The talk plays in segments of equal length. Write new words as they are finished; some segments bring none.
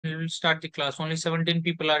will start the class. Only 17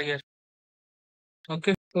 people are here.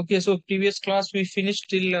 Okay. So previous class we finished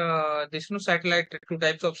till this satellite. Two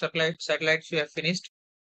types of satellites we have finished.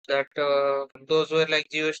 That those were like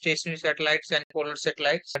geostationary satellites and polar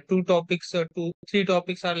satellites. Three topics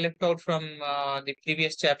are left out from the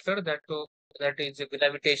previous chapter. That is the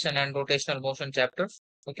gravitation and rotational motion chapter.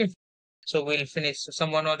 Okay. So we'll finish.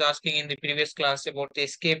 Someone was asking in the previous class about the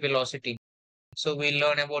escape velocity. So we'll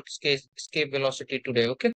learn about escape velocity today.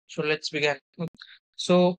 Okay. So let's begin.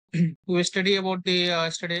 So we study about the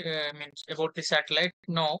about the satellite.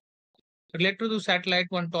 Now, related to the satellite,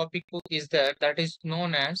 one topic is that is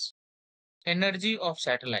known as energy of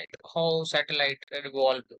satellite. How satellite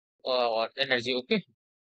revolve or energy. Okay,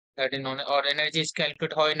 that is known or energy is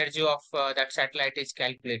calculated. How energy of that satellite is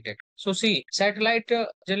calculated. So see, satellite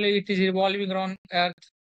generally it is revolving around Earth.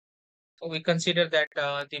 So we consider that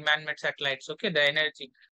the man-made satellites. Okay, the energy.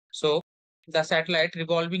 So the satellite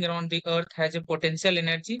revolving around the Earth has a potential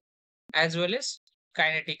energy as well as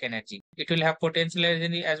kinetic energy. It will have potential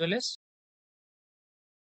energy as well as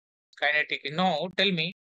kinetic. Now, tell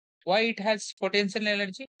me why it has potential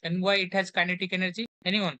energy and why it has kinetic energy.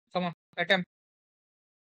 Anyone? Come on, attempt.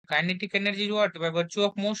 Kinetic energy is what? By virtue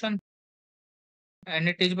of motion, and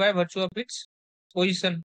it is by virtue of its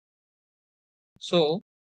position. So,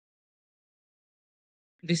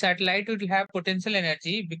 the satellite will have potential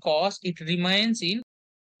energy because it remains in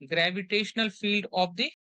gravitational field of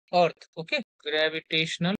the Earth. Okay,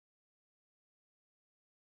 gravitational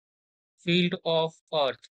field of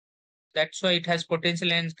Earth. That's why it has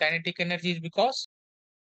potential and kinetic energy is because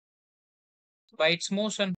by its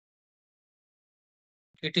motion,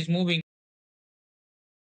 it is moving.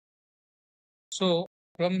 So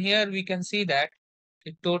from here we can see that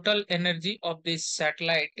the total energy of this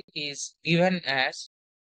satellite is given as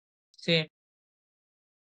same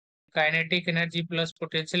kinetic energy plus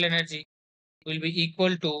potential energy will be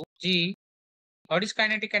equal to G. What is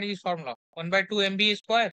kinetic energy formula? 1 by 2 mv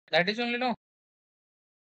square. That is only no.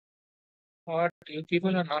 What you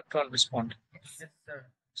people are not all responding. Yes, sir.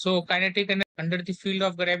 So kinetic energy under the field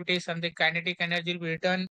of gravitation, the kinetic energy will be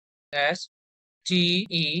written as G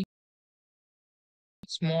E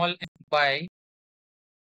small m by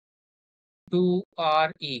 2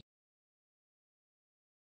 R E,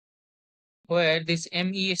 where this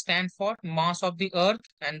ME stand for mass of the Earth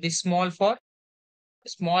and this small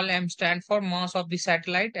m stand for mass of the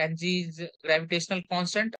satellite, and G is gravitational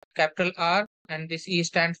constant, capital R, and this E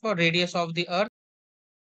stand for radius of the Earth.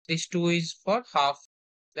 This 2 is for half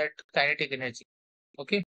that kinetic energy.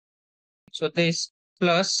 Okay. So this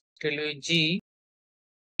plus G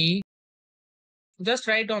E. Just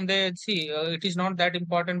write on there. See, it is not that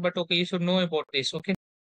important, but okay, you should know about this. Okay,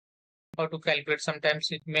 how to calculate.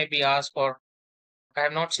 Sometimes it may be asked, or I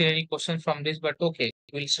have not seen any questions from this, but okay,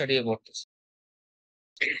 we'll study about this.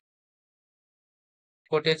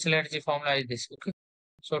 Potential energy formula is this. Okay,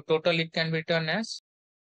 so total it can be written as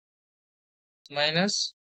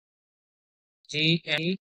minus G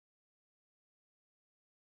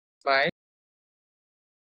by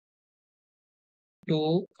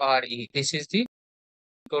 2 RE. This is the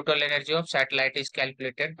total energy of satellite is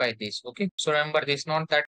calculated by this. Okay, so remember this not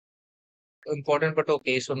that important, but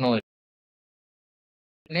okay, so know it.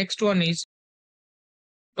 Next one is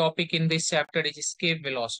topic in this chapter is escape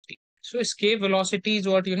velocity. So escape velocity is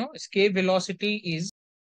what you know. Escape velocity is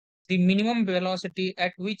the minimum velocity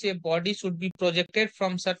at which a body should be projected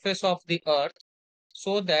from surface of the Earth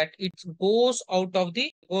so that it goes out of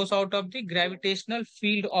the gravitational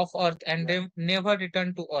field of Earth and then never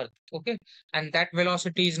return to Earth. Okay, and that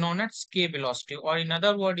velocity is known as escape velocity, or in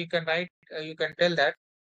other word, you can write, you can tell that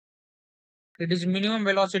it is minimum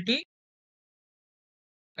velocity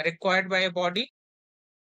required by a body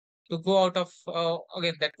to go out of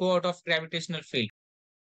gravitational field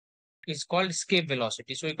is called escape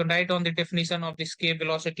velocity. So you can write on the definition of the escape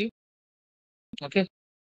velocity. Okay,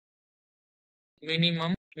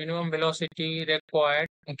 minimum velocity required.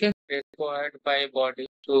 Okay, required by body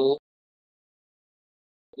to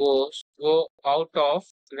go out of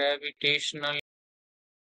gravitational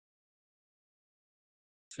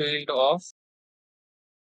field of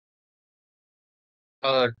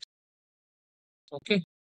Earth. Okay,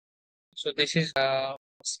 so this is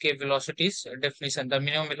escape velocities definition. The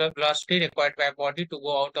minimum velocity required by a body to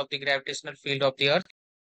go out of the gravitational field of the Earth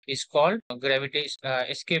is called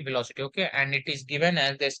escape velocity. Okay, and it is given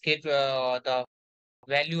as the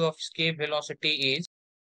value of escape velocity is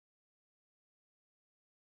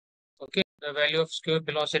the value of escape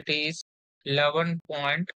velocity is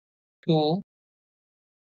 11.2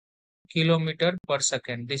 kilometer per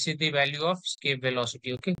second. This is the value of escape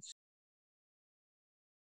velocity. Okay,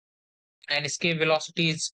 and escape velocity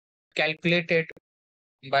is calculated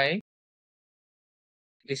by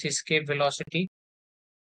this escape velocity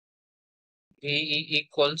VE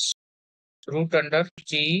equals root under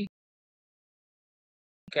G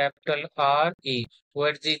capital R E,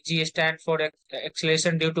 where G stands for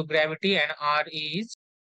acceleration due to gravity and R E is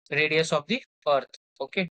radius of the earth.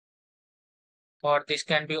 Okay, or this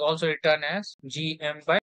can be also written as Gm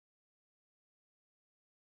by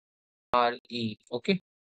Re. Okay,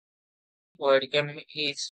 where m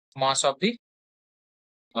is mass of the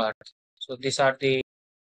earth. So these are the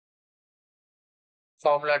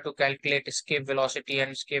formula to calculate escape velocity,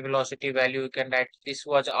 and escape velocity value you can write. This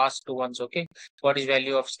was asked once. Okay, what is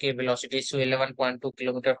value of escape velocity? So 11.2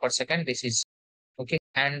 kilometer per second. This is okay,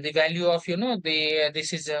 and the value of the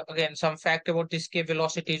this is again some fact about the escape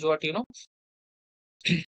velocity is what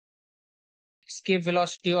escape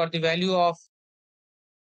velocity, or the value of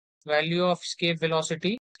escape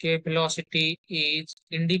velocity. Escape velocity is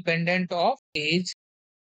independent of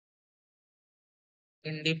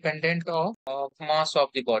mass of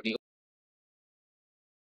the body.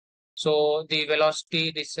 So the velocity,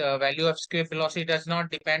 this value of escape velocity does not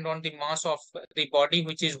depend on the mass of the body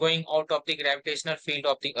which is going out of the gravitational field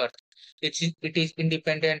of the earth. It is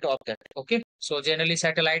independent of that. Okay, so generally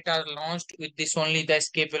satellites are launched with this only, the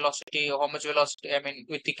escape velocity, how much velocity, I mean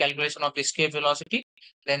with the calculation of the escape velocity,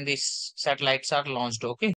 then these satellites are launched.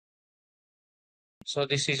 Okay, so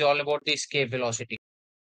this is all about the escape velocity.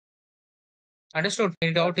 Understood?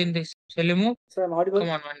 Any doubt in this? Shall we move? Sir, I'm audible? Come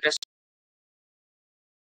on, man.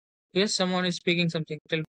 Yes, someone is speaking something.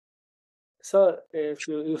 Tell. Sir, if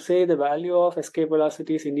you say the value of escape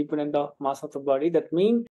velocity is independent of mass of the body, that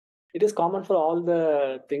means it is common for all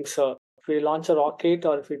the things, sir. If we launch a rocket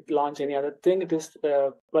or if we launch any other thing, it is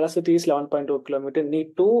velocity is 11.2 kilometer.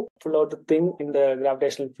 Need to pull out the thing in the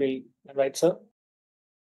gravitational field, right, sir?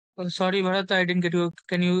 Oh, sorry, Bharat, I didn't get you.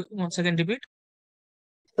 Can you once again repeat?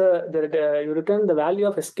 Sir, you return the value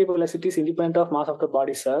of escape velocity is independent of mass of the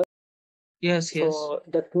body, sir. Yes, yes. So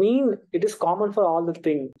that means it is common for all the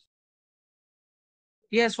things.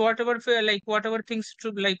 Yes, whatever whatever things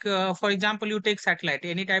to for example, you take satellite,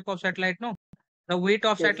 any type of satellite, no? The weight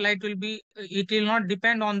of Yes. satellite will be, it will not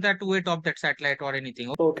depend on that weight of that satellite or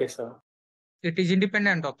anything. Okay, sir. It is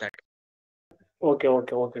independent of that. Okay,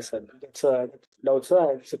 sir. That's a doubt,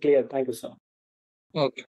 sir. It's clear. Thank you, sir.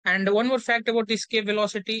 Okay. And one more fact about the escape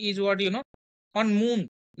velocity is what on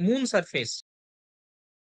moon surface.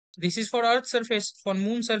 This is for Earth surface. For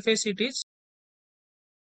moon surface, it is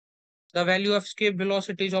the value of escape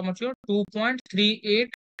velocity is how much? 2.38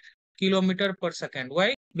 kilometer per second.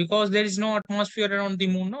 Why? Because there is no atmosphere around the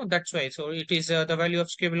moon. No, that's why. So it is the value of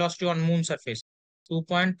escape velocity on moon surface.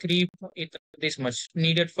 2.3, this much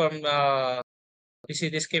needed from this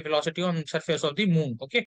is the escape velocity on surface of the moon.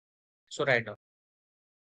 Okay. So right now.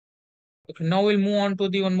 Okay, now we'll move on to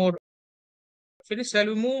the one more. Finish. Shall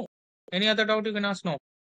we move? Any other doubt you can ask now?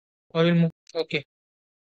 Or we'll move. Okay.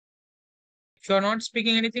 If you are not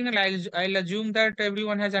speaking anything, I'll assume that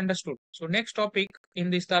everyone has understood. So next topic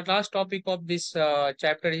in this, the last topic of this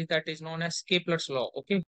chapter is that is known as Kepler's law.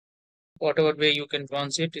 Okay, whatever way you can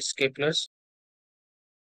pronounce it is Kepler's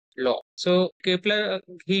law. So Kepler,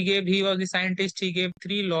 he was the scientist. He gave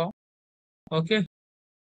three law. Okay,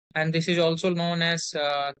 and this is also known as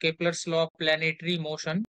Kepler's law of planetary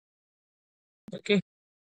motion. Okay,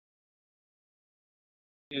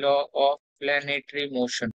 law of planetary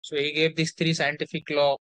motion. So he gave these three scientific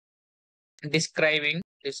law describing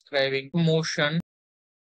motion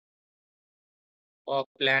of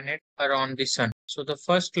planet around the sun. So the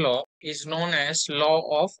first law is known as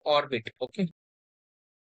law of orbit. Okay.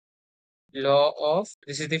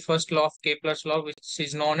 This is the first law of Kepler's law, which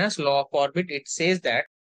is known as law of orbit. It says that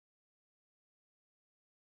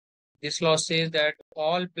this law says that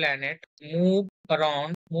all planets move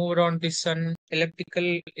around the sun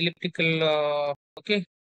elliptical okay,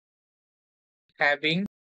 having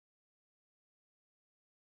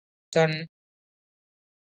sun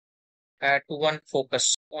at one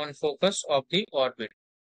focus of the orbit.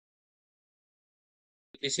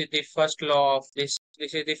 This is the first law of this.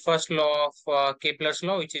 This is the first law of Kepler's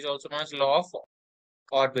law, which is also known as law of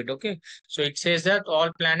orbit. Okay, so it says that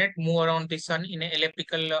all planets move around the sun in an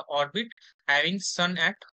elliptical orbit, having sun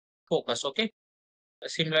at focus. Okay,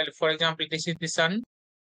 similarly, for example, this is the sun.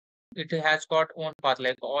 It has got one path,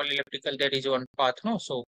 like all elliptical. There is one path, no?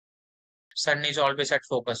 So sun is always at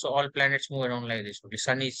focus. So all planets move around like this. The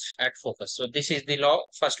sun is at focus. So this is the law.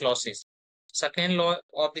 First law says. Second law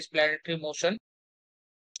of this planetary motion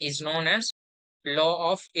is known as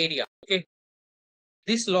law of area. Okay,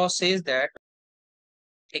 this law says that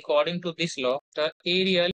according to this law, the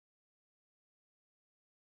areal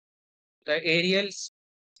the aerial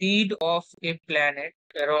speed of a planet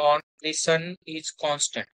around the sun is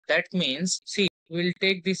constant. That means, see, we'll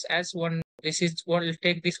take this as one. We'll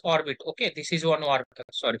take this orbit. Okay, this is one orbit.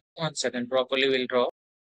 Sorry, 1 second. Properly, we'll draw.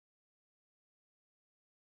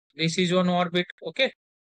 This is one orbit. Okay,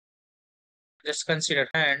 just consider.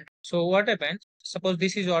 And so, what happens? Suppose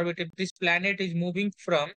this is orbit. If this planet is moving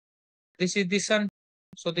from, this is the sun.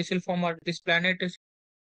 So this will form this planet is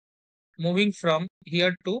moving from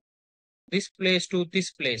here to this place to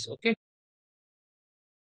this place. Okay.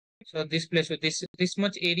 So this place with this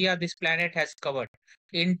much area this planet has covered.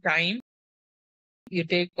 In time, you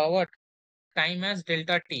take power time as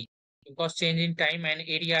delta t because change in time and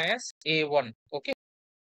area as a1. Okay.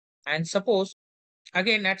 And suppose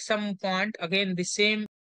again at some point again the same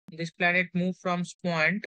this planet move from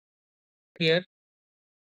point here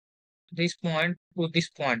this point to this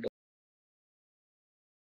point.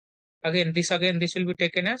 Again this will be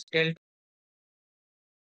taken as delta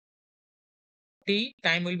t,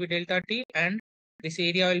 time will be delta t, and this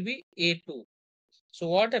area will be a2. So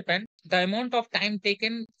what happened? The amount of time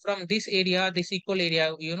taken from this area, this equal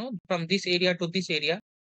area, from this area to this area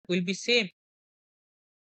will be same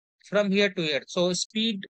from here to here. So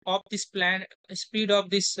speed of this planet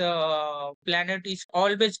is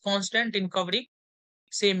always constant in covering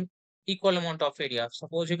same equal amount of area.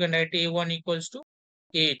 Suppose you can write a1 equals to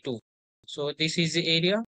a2. So this is the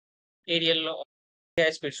aerial law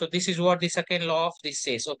of speed. So this is what the second law of this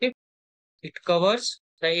says. Okay, it covers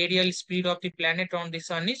the aerial speed of the planet around the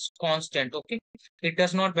sun is constant. Okay, it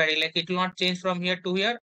does not vary, like it will not change from here to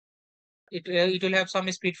here. It will have some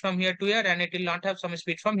speed from here to here, and it will not have some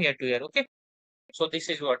speed from here to here. Okay, so this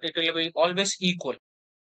is what it will be always equal.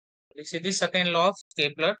 This is the second law of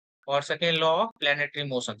Kepler or second law of planetary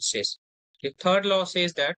motion says. The third law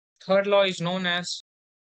says that third law is known as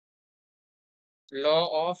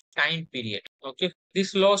law of time period. Okay,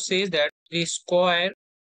 this law says that the square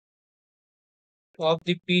of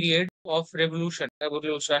the period of revolution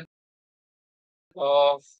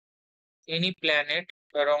of any planet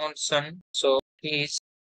around sun so is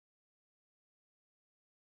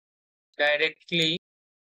directly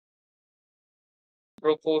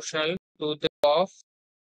proportional to the of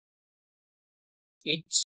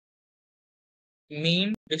its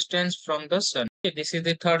mean distance from the sun. Okay, this is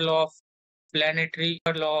the third law of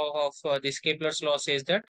third law of this Kepler's law says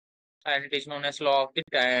that, and it is known as law of the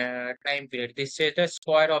time period. This says the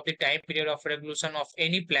square of the time period of revolution of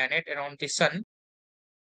any planet around the sun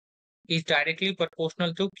is directly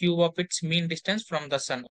proportional to cube of its mean distance from the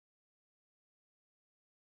sun.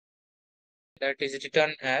 That is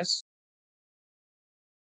written as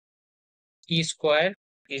T square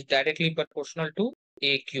is directly proportional to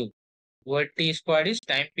a cube, where T square is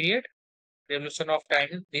time period, revolution of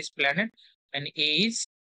time, this planet, and A is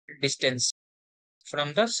distance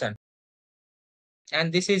from the sun.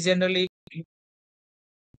 And this is generally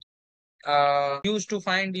used to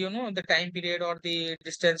find, the time period or the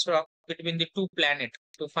distance between the two planets,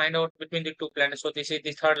 to find out between the two planets. So this is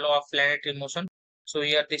the third law of planetary motion. So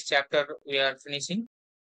here this chapter we are finishing.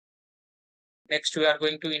 Next we are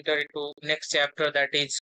going to enter into next chapter, that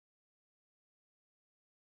is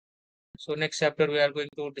next chapter we are going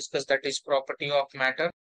to discuss, that is property of matter,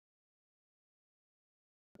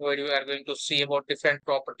 where we are going to see about different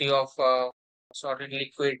property of solid,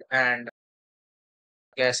 liquid, and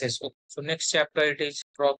gases. So next chapter it is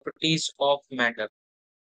properties of matter.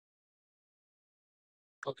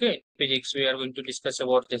 Okay, physics, we are going to discuss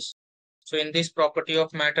about this. So in this property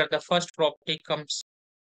of matter, the first property comes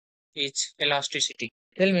is elasticity.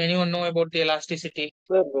 Tell me, anyone know about the elasticity?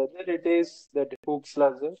 Sir, whether it is that Hooke's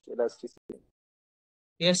law, sir, elasticity.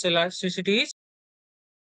 Yes, elasticity is.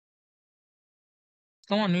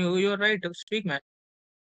 Come on, you're right. Speak, man.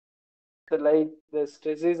 So, like the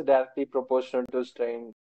stress is directly proportional to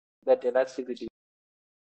strain, that elasticity.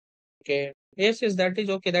 Okay. Yes, that is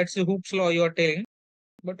okay. That's the Hooke's law you are telling.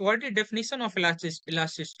 But what is the definition of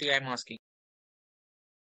elasticity? I'm asking.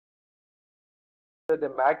 So the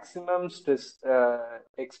maximum stress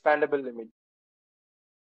expandable limit.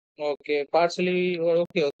 Okay, partially.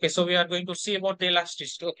 Okay. So we are going to see about the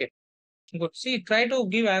elasticity. Okay, good. See, try to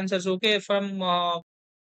give answers. Okay, from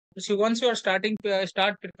see, once you are starting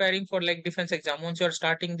start preparing for like defense exam, once you are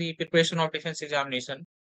starting the preparation of defense examination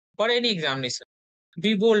for any examination,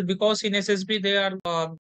 be bold, because in SSB they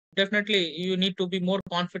are definitely you need to be more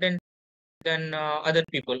confident than other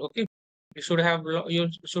people. Okay, you should have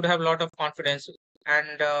a lot of confidence,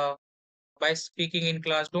 and by speaking in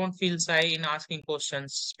class, don't feel shy in asking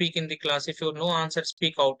questions. Speak in the class. If you know answer,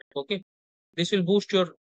 speak out. Okay, this will boost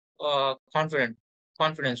your confidence.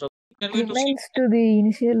 Okay? We are going to see. Remains to the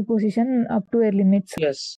initial position up to a limit.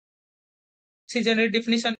 Yes. See general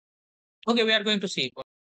definition. Okay, we are going to see.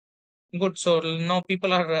 Good. So now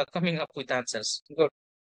people are coming up with answers. Good.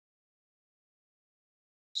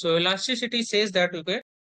 So elasticity says that, okay,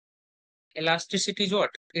 elasticity is what?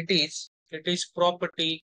 It is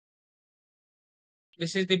property.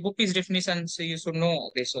 This is the book is definition, so you should know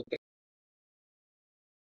this, okay.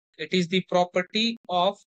 It is the property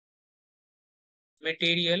of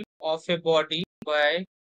material of a body by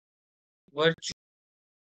virtue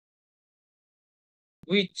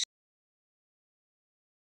which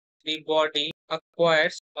the body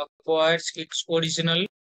acquires its original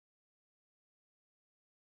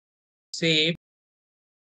shape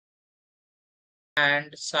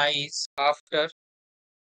and size after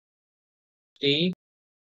the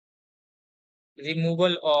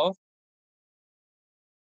removal of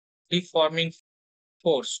deforming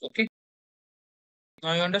force. Okay,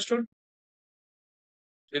 now you understood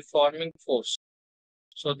deforming force.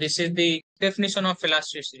 So this is the definition of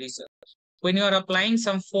elasticity, sir. When you are applying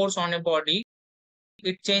some force on a body,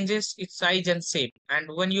 it changes its size and shape, and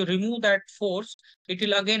when you remove that force, it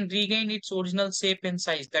will again regain its original shape and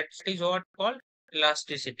size. That is what called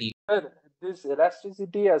elasticity. Sir, this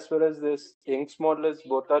elasticity as well as this Young's modulus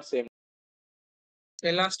both are same.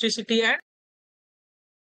 Elasticity and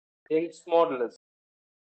Young's modulus.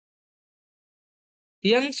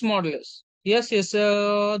 Young's modulus. Yes,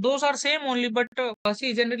 those are same only, but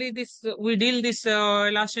see, generally this we deal this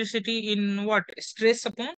elasticity in what? Stress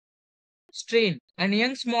upon strain. And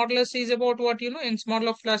Young's modulus is about what, Young's model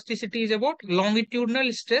of elasticity is about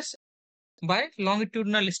longitudinal stress by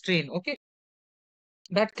longitudinal strain. Okay.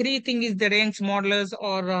 That three thing is the Young's modulus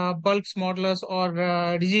or bulk's modulus or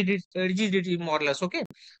rigidity modulus. Okay.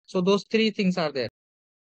 So those three things are there.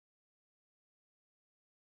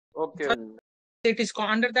 Okay. It is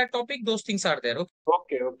under that topic, those things are there.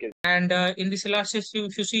 Okay. Okay. And in this elasticity,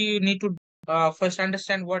 if you see, you need to first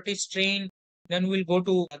understand what is strain. Then we'll go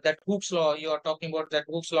to that Hooke's law. You are talking about that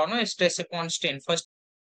Hooke's law, no? Stress upon strain. First,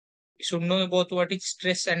 you should know about what is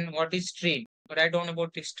stress and what is strain. Write down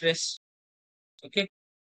about the stress. Okay.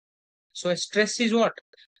 So stress is what?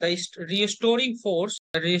 The restoring force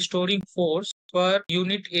per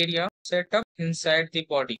unit area set up inside the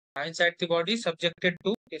body. Inside the body is subjected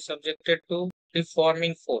to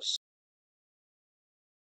deforming force.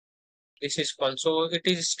 This is called. So it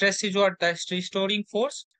is stress is what? The restoring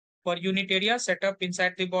force per unit area set up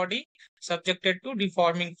inside the body subjected to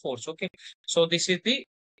deforming force. Okay. So this is the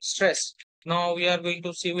stress. Now we are going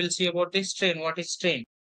to see, we'll see about the strain. What is strain?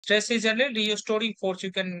 Stress is generally restoring force.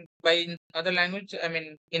 You can, by in other language,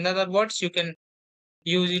 in other words, you can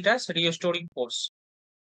use it as restoring force.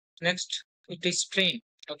 Next, it is strain.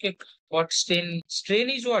 Okay. What strain? Strain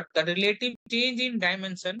is what? The relative change in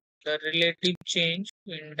dimension. The relative change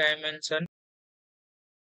in dimension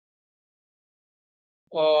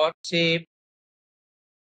or shape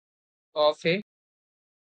of a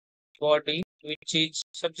body which is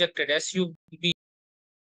subjected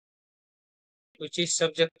which is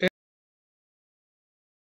subjected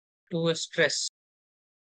to a stress.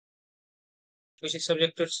 Which is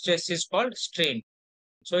subject to stress is called strain.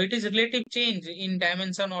 So it is relative change in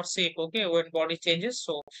dimension or shape. Okay, when body changes,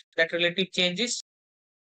 so that relative change is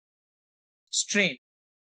strain.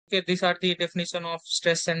 Okay, these are the definition of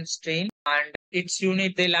stress and strain, and its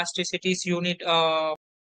unit, the elasticity is unit.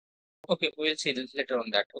 Okay, we'll see later on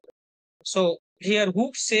that. Okay. So here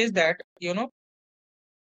Hooke says that,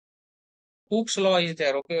 Hooke's law is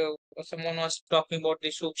there. Okay, someone was talking about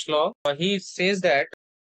this Hooke's law. He says that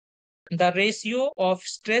the ratio of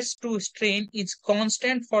stress to strain is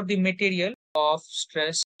constant for the material of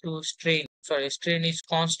stress to strain. Sorry, strain is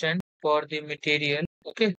constant for the material.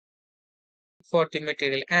 Okay, for the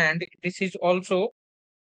material, and this is also,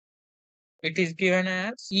 it is given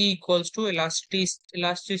as E equals to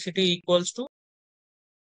elasticity equals to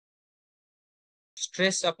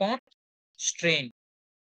stress upon strain.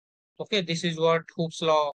 Okay, this is what Hooke's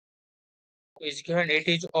law is given. It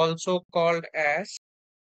is also called as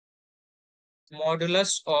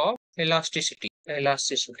modulus of elasticity.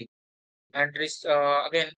 And this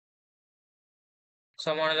again,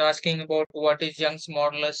 someone is asking about what is Young's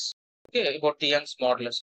modulus. Okay, about the Young's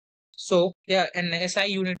modulus. So yeah, an SI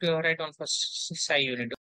unit, write on first SI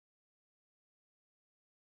unit.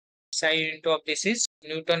 SI unit of this is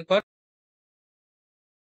Newton per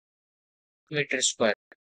meter square.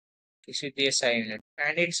 This is the SI unit,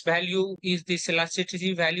 and its value is, this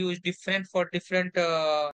elasticity value is different for different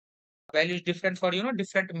different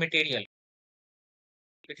material.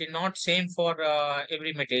 It is not same for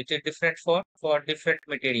every material. It is different for different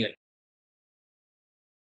material.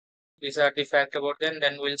 These are the fact about them.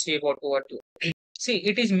 Then we'll see about what to. See,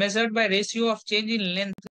 it is measured by ratio of change in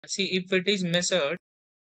length. See, if it is measured,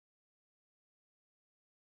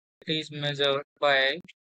 it is measured by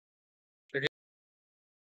rate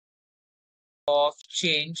of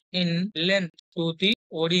change in length to the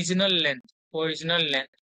original length.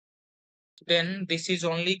 Then this is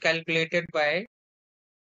only calculated by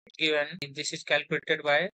given. This is calculated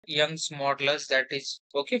by Young's modulus. That is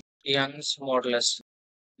okay. Young's modulus.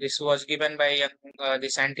 This was given by Young, the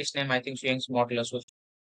scientist name. I think so Young's modulus was.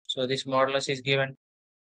 So this modulus is given.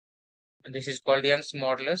 This is called Young's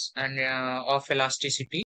modulus and of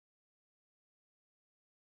elasticity.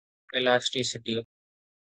 Elasticity.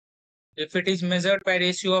 If it is measured by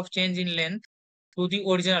ratio of change in length to the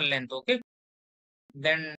original length, okay,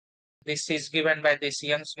 then this is given by this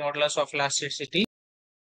Young's modulus of elasticity.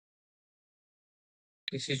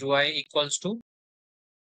 This is y equals to,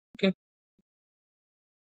 okay,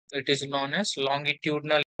 it is known as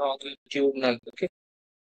longitudinal, okay,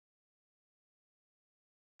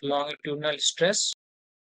 longitudinal stress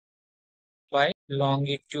by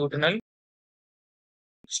longitudinal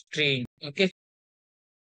strain, okay.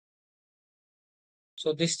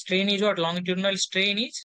 So this strain is what? Longitudinal strain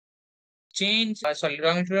is change,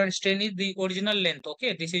 longitudinal strain is the original length,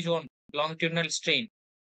 okay. This is one longitudinal strain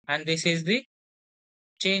and this is the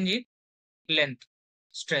change in length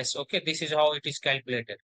stress, okay. This is how it is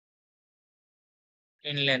calculated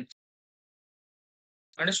in length.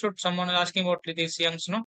 Understood? Someone is asking about this Young's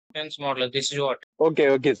model. This is what.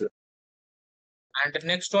 Okay, sir. And the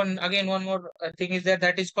next one, again, one more thing is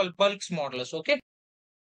that is called Bulk's modulus, okay.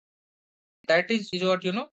 That is what,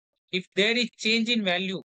 if there is change in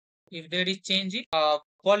value, if there is change in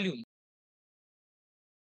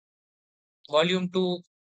volume to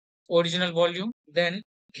original volume, then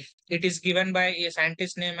it is given by a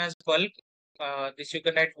scientist name as bulk. This you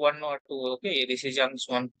can write 1 or 2, okay. This is Young's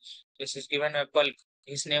one. This is given a bulk.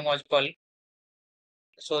 His name was bulk.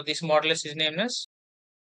 So this modulus is named as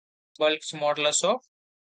Bulk's modulus of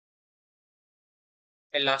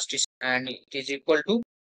elasticity, and it is equal to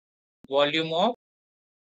volume of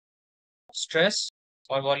stress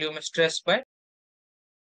or volume stress by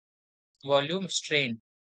volume strain.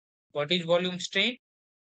 What is volume strain?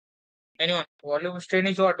 Anyone? Volume strain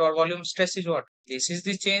is what? Or volume stress is what? This is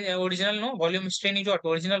the change original, no? Volume strain is what?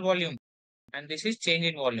 Original volume. And this is change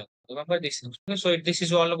in volume. Remember this. So this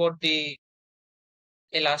is all about the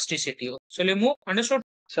elasticity. So we move. Understood?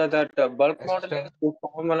 So that bulk modeling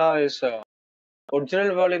formula is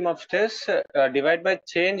original volume of stress divided by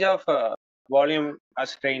change of volume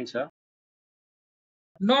as strain, sir.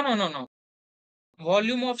 No.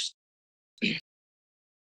 Volume of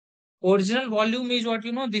original volume is what,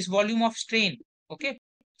 this volume of strain. Okay.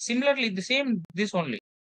 Similarly, the same, this only.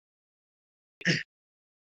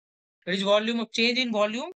 There is volume of change in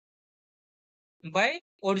volume by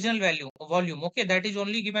original volume. Okay. That is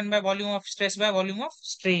only given by volume of stress by volume of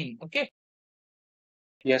strain. Okay.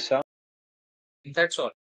 Yes, sir. That's all.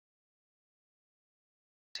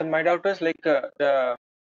 So my doubt is like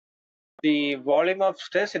the volume of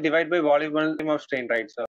stress divided by volume of strain, right,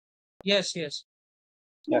 sir? Yes.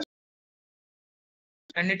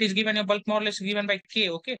 And it is given a bulk modulus given by K,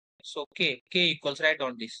 okay? So K equals, write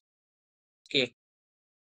on this. K.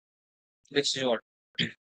 This is what.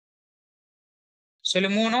 So we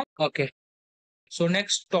move on. Okay. So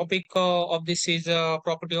next topic of this is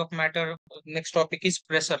property of matter. Next topic is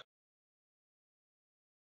pressure.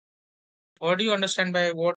 What do you understand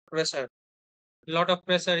by what pressure? Lot of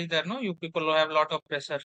pressure is there, no? You people have lot of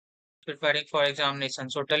pressure preparing for examination.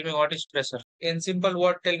 So tell me what is pressure? In simple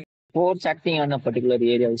word, tell me. Force acting on a particular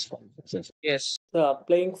area is called pressure. Yes. So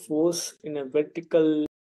applying force in a vertically,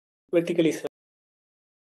 sir.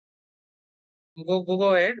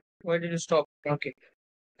 Go ahead. Why did you stop? Okay.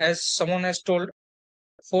 As someone has told,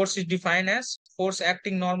 force is defined as force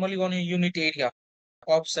acting normally on a unit area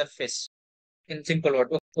of surface. In simple word,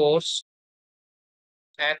 force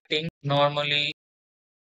acting normally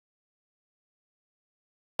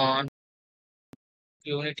on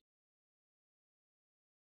unit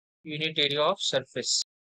area of surface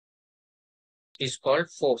is called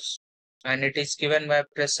force, and it is given by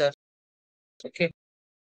pressure. Okay,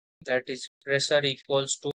 that is pressure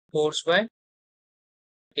equals to force by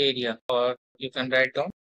area, or you can write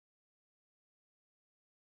down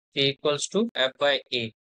P equals to F by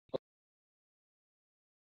A.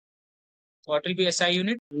 What will be SI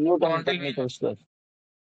unit? Newton per meter square.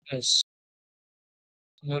 Yes,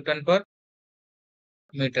 Newton per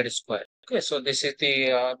meter square. Okay, so this is the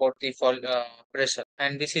about the pressure,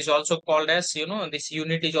 and this is also called as, this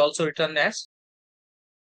unit is also written as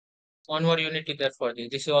One more unit is there for this.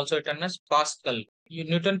 This is also written as Pascal.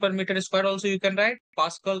 Newton per meter square also you can write.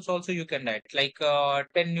 Pascals also you can write. Like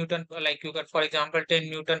 10 Newton, like you got, for example, 10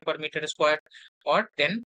 Newton per meter square or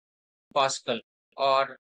 10 Pascal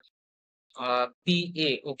or PA.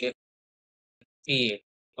 Okay, PA.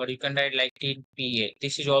 Or you can write like 10 PA.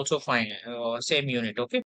 This is also fine. Same unit.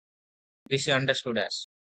 Okay. This is understood as.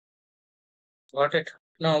 Got it.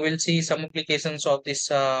 Now we'll see some applications of this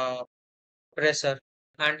pressure.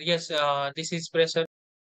 And yes, this is pressure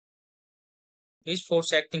is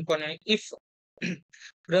force acting on if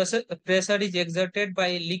pressure is exerted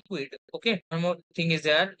by liquid. Okay, one more thing is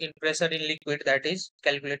there in pressure in liquid that is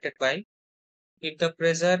calculated by if the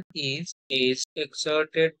pressure is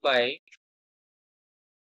exerted by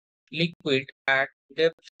liquid at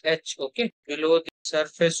depth h, okay, below the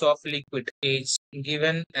surface of liquid is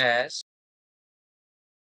given as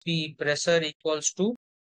P pressure equals to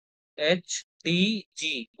h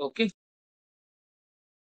dg. Okay,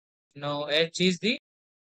 now h is the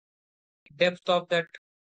depth of that.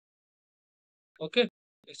 Okay,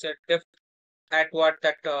 it's a depth at what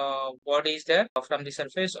that body is there from the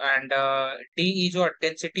surface, and d is what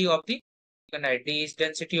density of the, d is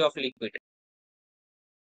density of liquid,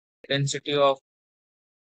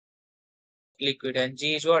 and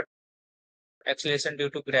g is what acceleration due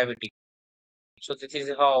to gravity. So this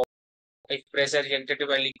is how if pressure is exerted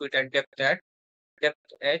by liquid at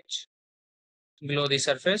depth h below the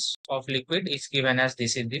surface of liquid is given as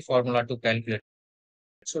this is the formula to calculate.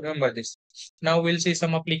 So remember this. Now we'll see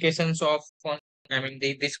some applications of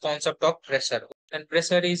this concept of pressure. And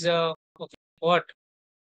pressure is okay, what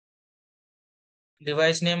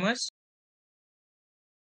device name is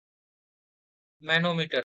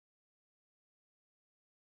manometer.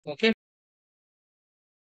 Okay,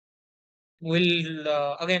 we'll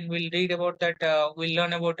we'll read about that. We'll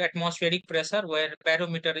learn about atmospheric pressure, where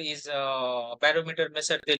barometer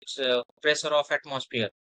measures the pressure of atmosphere,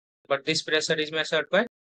 but this pressure is measured by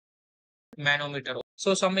manometer.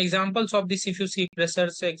 So some examples of this, if you see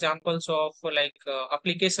pressures, examples of like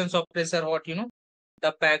applications of pressure, what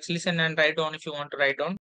the packs. Listen and write down if you want to write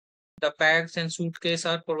down. The packs and suitcase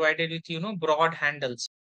are provided with broad handles,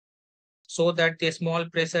 so that the small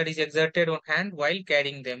pressure is exerted on hand while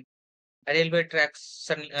carrying them. Railway tracks,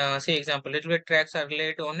 say example, railway tracks are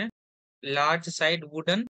laid on a large side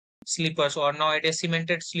wooden sleepers, or nowadays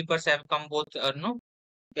cemented sleepers have come both, no,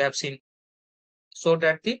 we have seen, so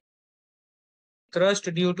that the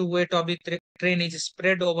thrust due to weight of the train is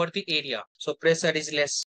spread over the area, so pressure is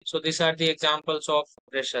less. So these are the examples of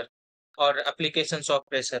pressure or applications of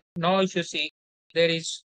pressure. Now if you see, there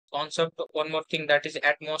is concept of one more thing, that is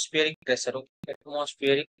atmospheric pressure. Okay?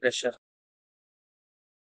 Atmospheric pressure.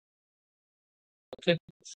 Okay,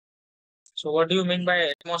 so what do you mean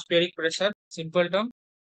by atmospheric pressure? Simple term,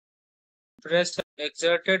 pressure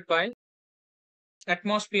exerted by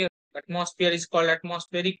atmosphere. Atmosphere is called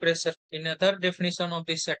atmospheric pressure. Another definition of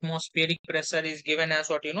this atmospheric pressure is given as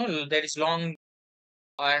what there is long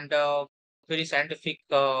and very scientific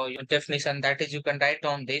definition, that is you can write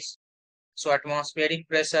down this. So atmospheric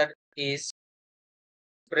pressure is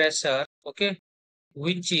pressure, okay,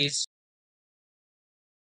 which is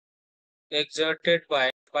exerted by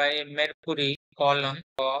a mercury column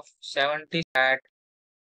of 70 at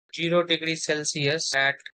 0 degrees Celsius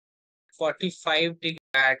at 45 degrees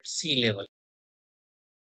at sea level.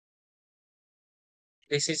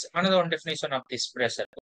 This is another one definition of this pressure,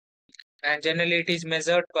 and generally it is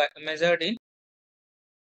measured in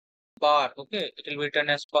bar. Okay, it will be written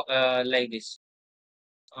as like this,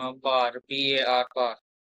 bar, bar, bar,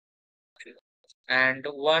 and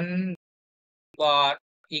 1 bar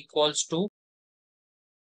equals to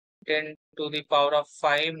 10 to the power of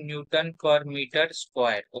 5 Newton per meter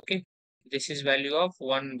square. Okay, this is value of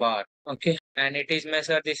 1 bar. Okay, and it is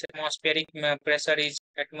measured, this atmospheric pressure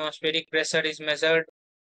is measured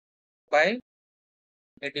by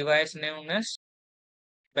a device known as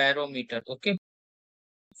barometer. Okay,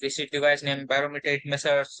 this is device named barometer. It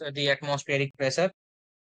measures the atmospheric pressure.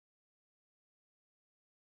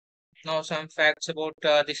 Now some facts about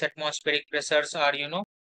this atmospheric pressures are,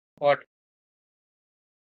 what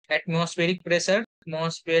atmospheric pressure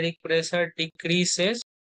decreases.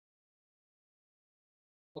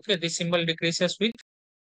 Okay, this symbol decreases with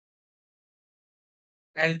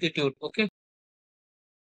altitude. Okay,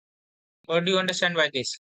 what do you understand by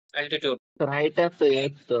this? Altitude. The height of the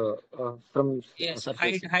earth from Yes,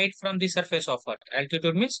 surface. height from the surface of earth.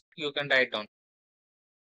 Altitude means you can write down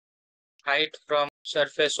height from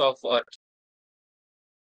surface of earth.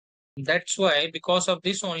 That's why, because of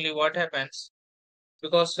this only, what happens,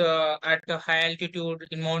 because at a high altitude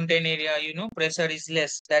in mountain area, pressure is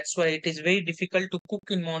less. That's why it is very difficult to cook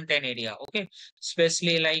in mountain area. Okay,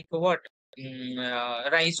 especially like what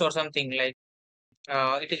rice or something like.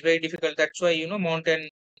 It is very difficult. That's why mountain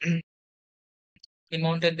in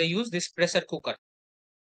mountain they use this pressure cooker.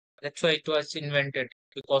 That's why it was invented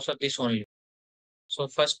because of this only. So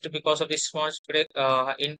first, because of this small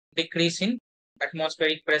in decrease in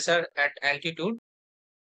atmospheric pressure at altitude,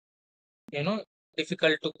 you know,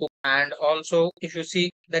 difficult to cook. And also, if you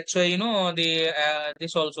see, that's why the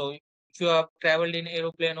this also. If you have traveled in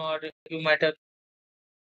aeroplane or you might have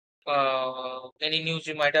any news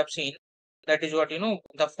you might have seen. That is what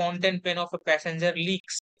the fountain pen of a passenger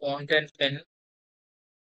leaks. Fountain pen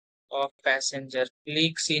of passenger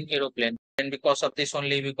leaks in aeroplane, and because of this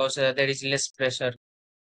only, because there is less pressure.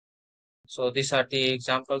 So these are the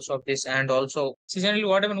examples of this. And also seasonally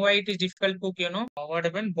what happened, why it is difficult to cook, what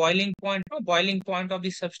happened, boiling point, no, boiling point of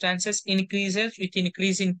the substances increases with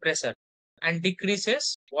increase in pressure and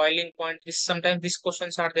decreases boiling point. This sometimes these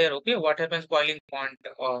questions are there. Okay, what happens boiling point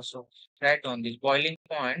also, write on this. Boiling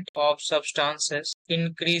point of substances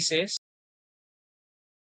increases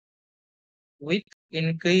with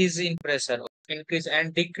increase in pressure, increase,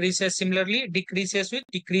 and decreases similarly, decreases with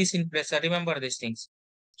decrease in pressure. Remember these things.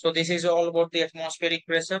 So this is all about the atmospheric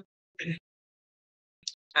pressure.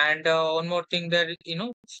 And one more thing that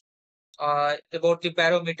about the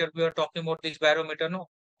barometer, we are talking about this barometer. No,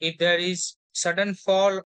 if there is sudden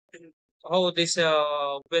fall, how this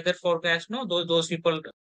weather forecast, no, those people,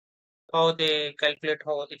 how they calculate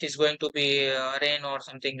how it is going to be rain or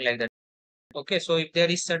something like that. Okay, so if there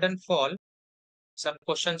is sudden fall, some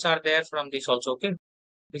questions are there from this also. Okay,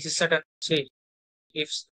 this is sudden. See,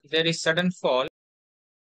 if there is sudden fall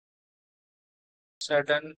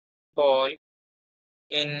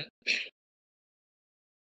in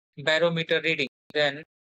barometer reading, then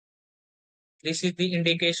this is the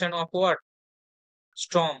indication of what?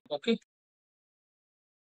 Storm. Okay,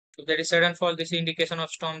 if there is sudden fall, this is indication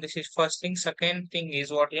of storm. This is first thing. Second thing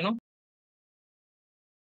is what,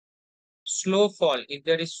 slow fall. If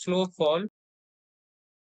there is slow fall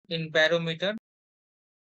in barometer,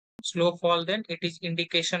 slow fall, then it is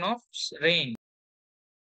indication of rain.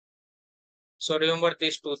 So remember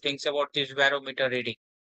these two things about this barometer reading.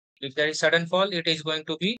 If there is sudden fall, it is going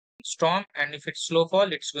to be storm, and if it's slow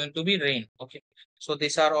fall, it's going to be rain. Okay, so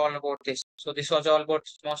these are all about this. So this was all about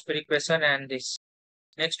atmospheric pressure. And this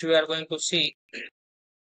next we are going to see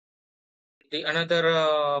the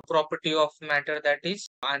another property of matter, that is,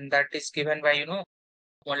 and that is given by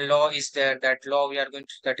one law is there. That law we are going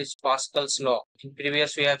to, that is Pascal's law. In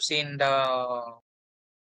previous we have seen the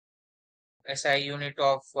SI unit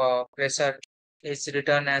of pressure is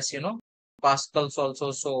written as Pascal's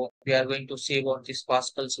also. So we are going to see what this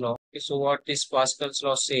Pascal's law. So what this Pascal's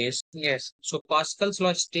law says? Yes. So Pascal's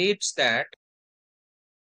law states that,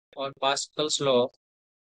 or Pascal's law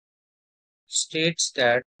states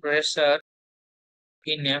that pressure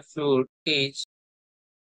in a fluid is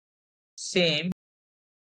same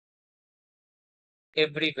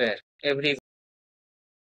everywhere.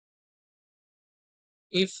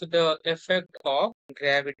 If the effect of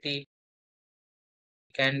gravity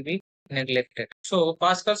can be neglected. So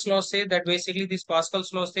Pascal's law says that basically this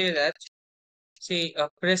Pascal's law says that, see,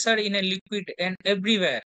 pressure in a liquid and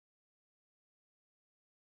everywhere.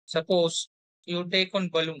 Suppose you take one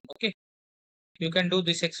balloon, okay? You can do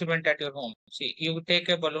this experiment at your home. See, you take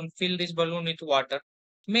a balloon, fill this balloon with water,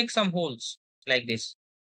 make some holes like this,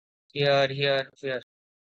 here, here, here,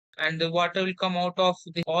 and the water will come out of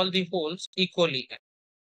all the holes equally.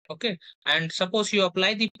 Okay, and suppose you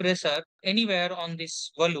apply the pressure anywhere on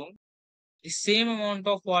this balloon, the same amount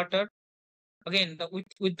of water, again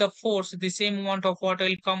with the force, the same amount of water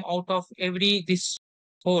will come out of this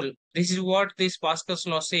hole. This is what this Pascal's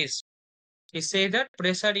law says. It says that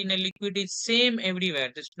pressure in a liquid is same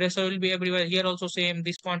everywhere. This pressure will be everywhere. Here also same,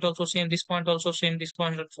 this point also same, this point also same, this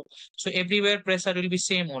point also. So everywhere pressure will be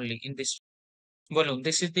same only in this balloon.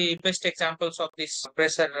 This is the best examples of this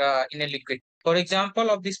pressure in a liquid. For example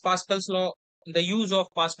of this Pascal's law, the use of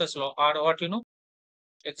Pascal's law are what,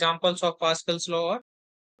 examples of Pascal's law are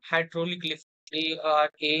hydraulic lift,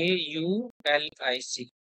 ARAULIC,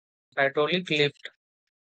 hydraulic lift.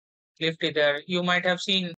 Lift is there. You might have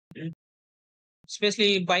seen,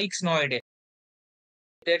 especially bikes nowadays.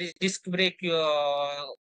 There is disc brake.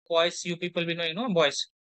 Boys, you people will know, boys.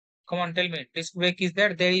 Come on, tell me. Disc brake is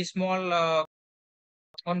there. There is small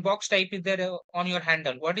one box type is there on your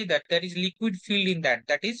handle. What is that? There is liquid filled in that.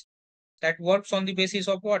 That works on the basis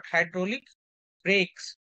of what? Hydraulic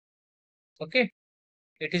brakes. Okay,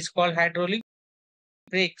 it is called hydraulic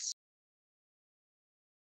brakes.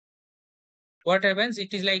 what happens?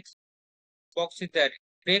 It is like box is there.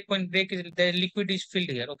 Brake, when brake is the liquid is filled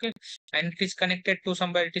here, okay, and it is connected to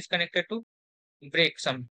somewhere. It is connected to brake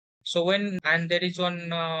some. So when and there is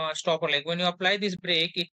one stopper, like when you apply this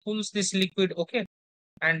brake, it pulls this liquid, okay,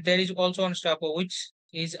 and there is also one stopper which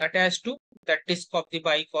is attached to the disc of the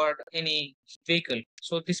bike or any vehicle.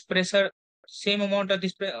 So this pressure, same amount of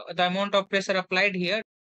the amount of pressure applied here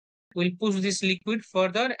will push this liquid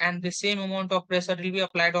further, and the same amount of pressure will be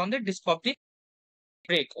applied on the disc of the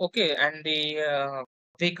brake, okay, and the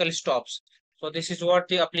vehicle stops. So this is what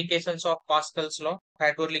the applications of Pascal's law.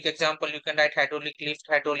 Hydraulic example, you can write hydraulic lift,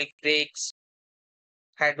 hydraulic brakes,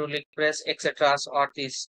 hydraulic press, etc. or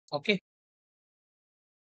these, okay,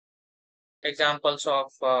 examples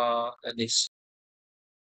of this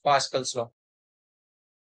Pascal's law.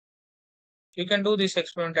 You can do this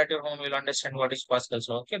experiment at your home. You'll understand what is Pascal's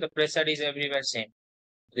law. Okay, the pressure is everywhere same.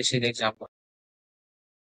 This is the example.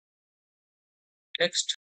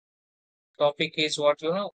 Next topic is what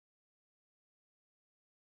you know.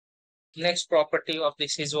 Next property of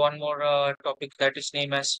this is one more topic that is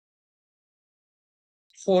named as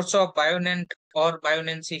force of Bionant or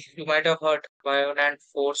buoyancy. You might have heard Bionant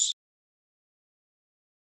force.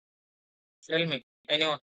 Tell me,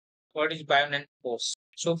 anyone, what is Bionant force?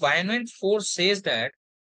 So Bionant force says that,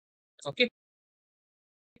 okay,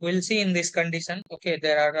 we'll see in this condition. Okay,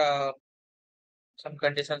 there are some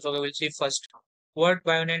conditions. Okay, we'll see first what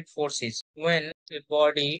Bionant force is. When the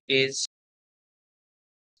body is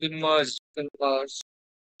immersed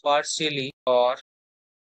partially or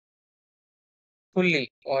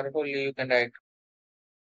fully, or wholly, you can write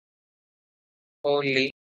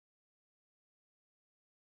wholly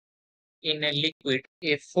in a liquid,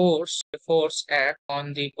 a force act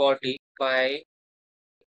on the body by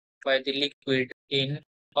the liquid in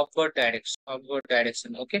upward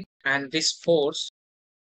direction, okay, and this force,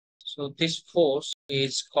 so this force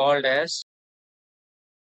is called as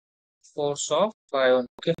force of Bion,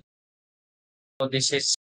 okay. So this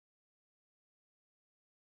is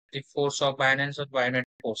the force of Bionant or Bionant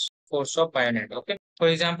force of Bionant, okay. For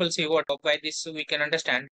example, see what by this we can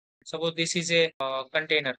understand. Suppose this is a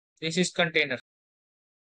container. This is container,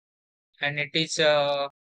 and it is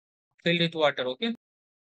filled with water, okay.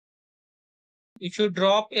 If you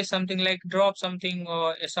drop a something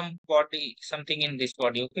or some body, something in this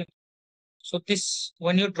body, okay. So this,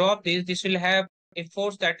 when you drop this will have a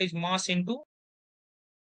force that is mass into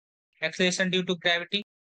acceleration due to gravity.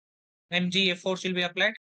 mg, a force will be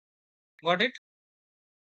applied. Got it?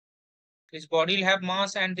 This body will have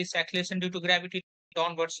mass and this acceleration due to gravity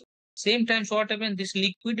downwards. Same time, so what happens? This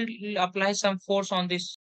liquid will apply some force on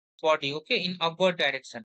this body, okay, in upward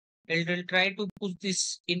direction. It will try to push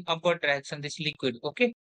this in upward direction, this liquid,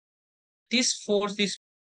 okay. This force, this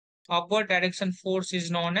upward direction force is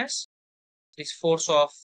known as this force of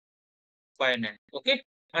Bionant, okay.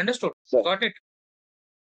 Understood? Sir. Got it?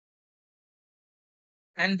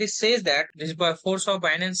 And this says that this force of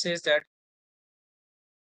Bionant says that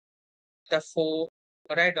the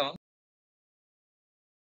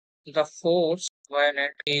the force Bionant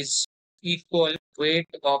is equal weight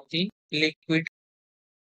of the liquid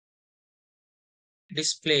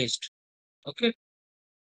displaced, okay.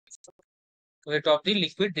 Weight of the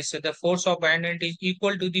liquid, the force of Bionant is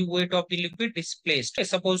equal to the weight of the liquid displaced.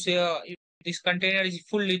 Suppose if this container is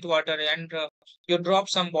full with water and you drop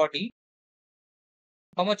some body,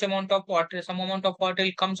 how much amount of water, some amount of water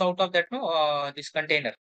comes out of that, this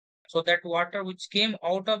container. So that water which came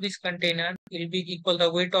out of this container will be equal, the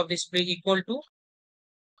weight of this will be equal to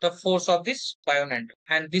the force of this Bionant.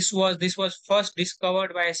 And this was first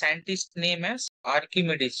discovered by a scientist named as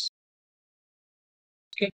Archimedes.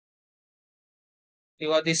 Okay. He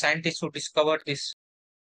was the scientist who discovered this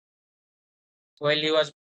while he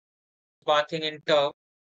was bathing in tub.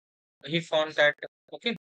 He found that,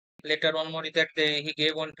 okay. Later on more that he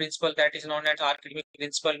gave one principle that is known as Archimedes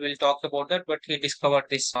principle. We'll talk about that, but he discovered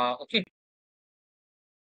this, okay.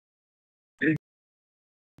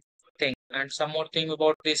 Thing. And some more thing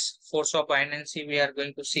about this force of buoyancy we are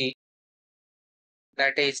going to see.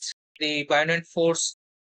 That is the Bionant force.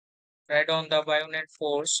 Write on the Bionant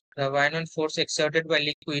force. The Bionant force exerted by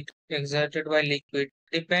liquid depends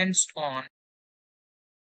on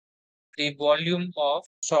the volume of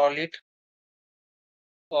solid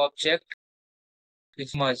object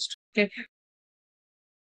immersed, okay,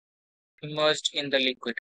 immersed in the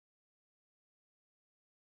liquid.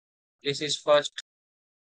 This is first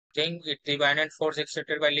thing. The Bionant force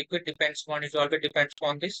exerted by liquid depends on, it always depends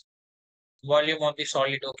on this volume of the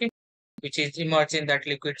solid, okay, which is immersed in that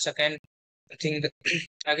liquid. Second thing,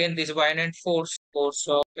 again, this Bionant force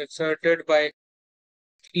exerted by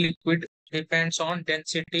liquid depends on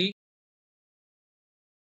density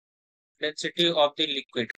of the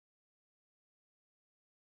liquid.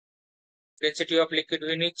 Density of liquid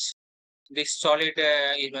units, this solid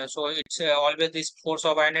so it's always this force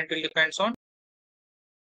of ion will depends on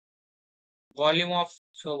volume of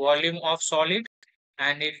solid,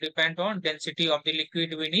 and it depends on density of the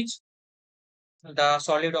liquid in which the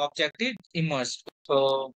solid object is immersed.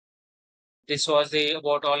 So this was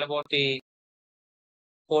all about the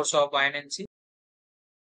force of buoyancy.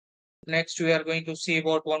 Next, we are going to see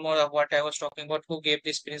about one more of what I was talking about. Who gave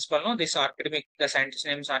this principle? No, this academic, the scientist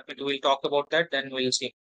name is academic. We'll talk about that, then we'll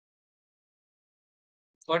see.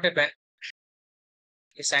 What happened?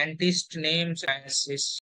 The scientist names as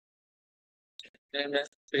his name as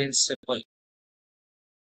principle.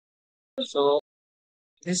 So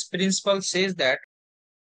this principle says that,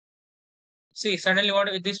 see, suddenly what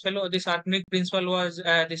this academic principle was,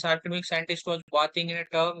 this academic scientist was bathing in a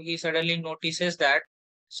tub. He suddenly notices that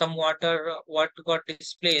some water, what got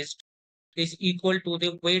displaced, is equal to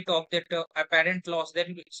the weight of that apparent loss.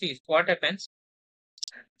 Then see what happens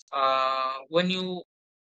when you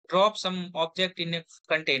drop some object in a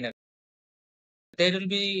container. There will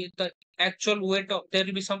be the actual weight of, there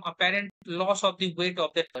will be some apparent loss of the weight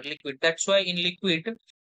of that liquid. That's why in liquid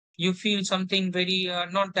you feel something very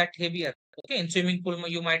not that heavier. Okay, in swimming pool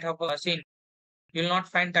you might have seen, you will not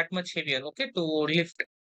find that much heavier, okay, to lift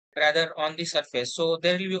rather on the surface. So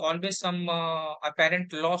there will be always some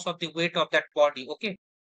apparent loss of the weight of that body. Okay,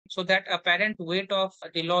 so that apparent weight of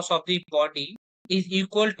the loss of the body is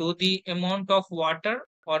equal to the amount of water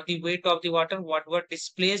or the weight of the water what were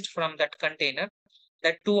displaced from that container.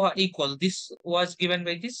 That two are equal. This was given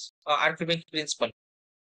by this Archimedes principle.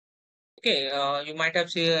 Okay, you might have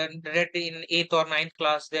read in 8th or 9th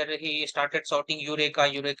class, there he started shouting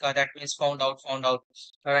Eureka, Eureka. That means found out,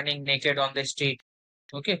 running naked on the street.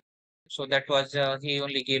 Okay, so that was, he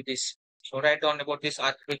only gave this. So write down about this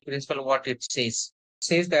Archimedes principle, what it says. It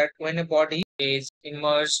says that when a body is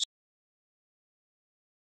immersed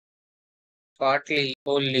partly,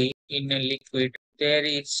 wholly in a liquid, there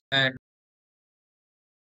is an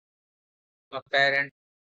apparent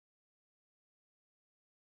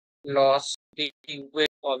loss the weight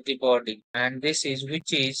of the body, and this is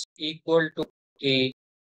which is equal to a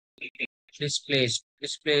displaced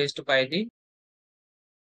by the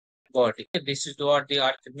body. This is what the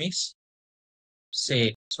Archimedes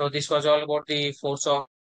say. So this was all about the force of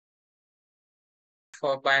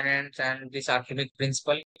for Binance and this Archimedes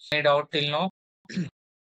principle. Made out till now?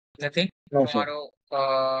 Nothing. No, sir. Tomorrow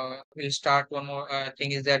we'll start one more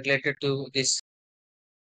thing is that related to this.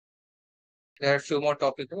 There are a few more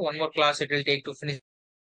topics. One more class it will take to finish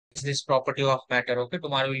this property of matter. Okay,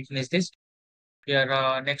 tomorrow we'll finish this. Here,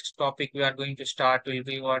 next topic we are going to start will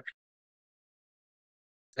be what?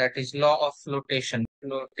 That is law of flotation.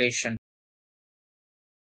 Flotation.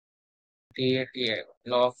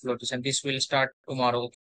 Law of flotation. This will start tomorrow.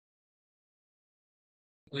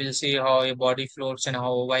 We'll see how a body floats and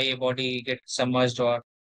why a body gets submerged or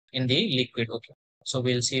in the liquid. Okay. So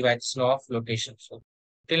we'll see why it's law of flotation. So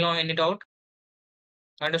till now, any doubt?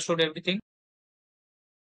 Understood everything?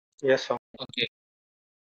 Yes, sir. Okay.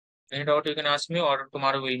 Any doubt you can ask me, or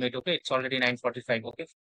tomorrow we'll meet. Okay. It's already 9:45. Okay.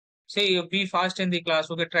 Say be fast in the class.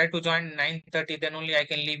 Okay. Try to join 9:30. Then only I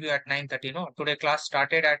can leave you at 9:30. No, today class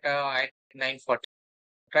started at 9:40.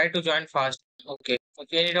 Try to join fast. Okay.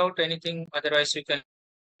 Okay. Any doubt? Anything? Otherwise, you can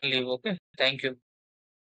leave. Okay. Thank you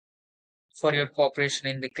for your cooperation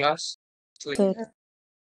in the class. Sir.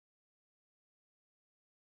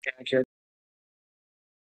 Thank you.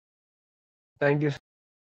 Thank you.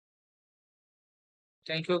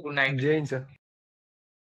 Thank you. Good night. Jai Hind, sir.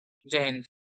 Jai Hind.